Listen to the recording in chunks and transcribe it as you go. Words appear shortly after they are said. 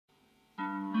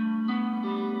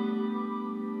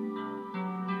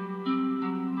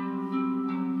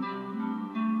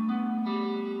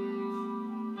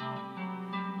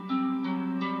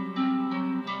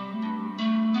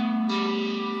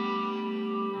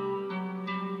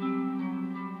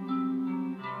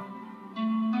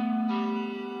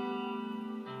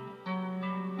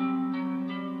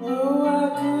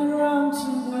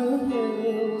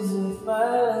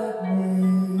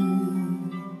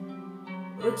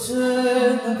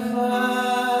turn the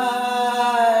fire.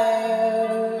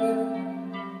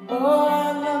 Oh,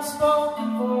 I'm not spoken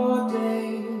for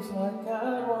days like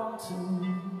I want to.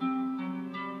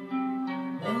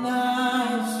 And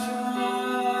nights dry.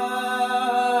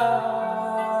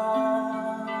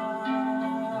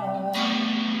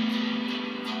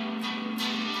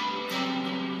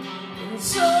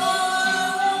 It's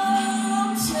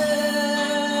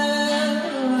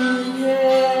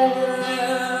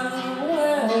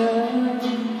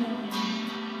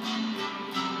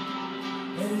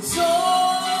it's over.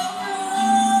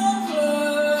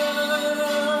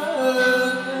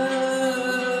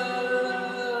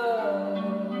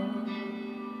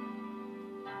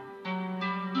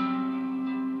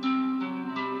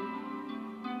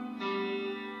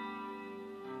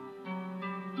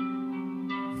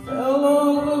 Fell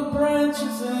over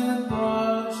branches and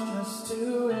brush just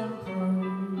to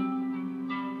improve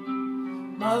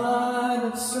my line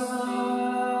of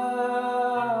sight.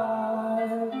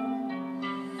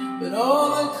 But all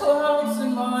the clouds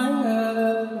in my head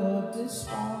are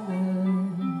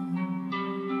despondent.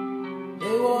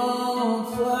 They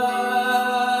won't fly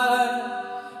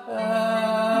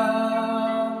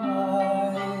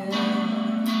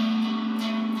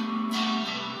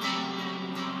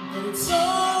it's all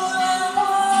I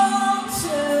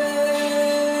wanted.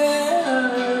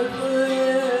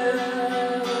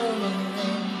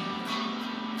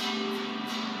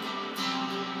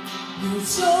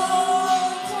 It's all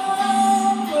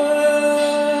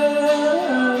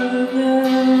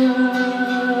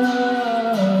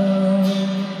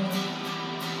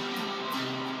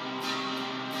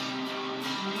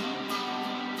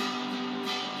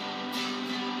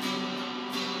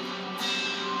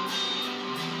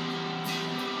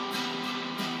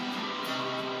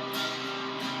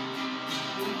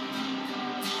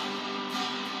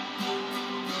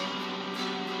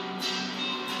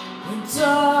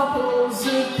doubles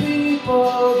of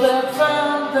people that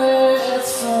found there's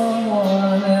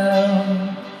someone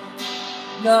else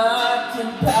not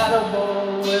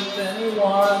compatible with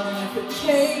anyone. If it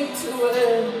came to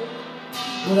it,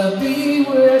 would I be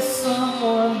with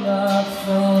someone not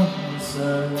from this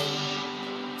earth?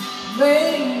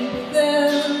 Maybe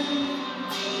then,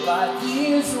 light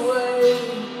years away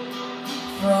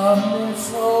from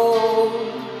this hole,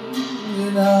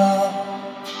 you know,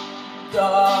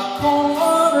 dark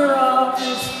corner of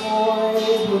this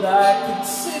void, would I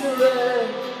consider it,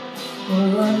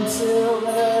 or until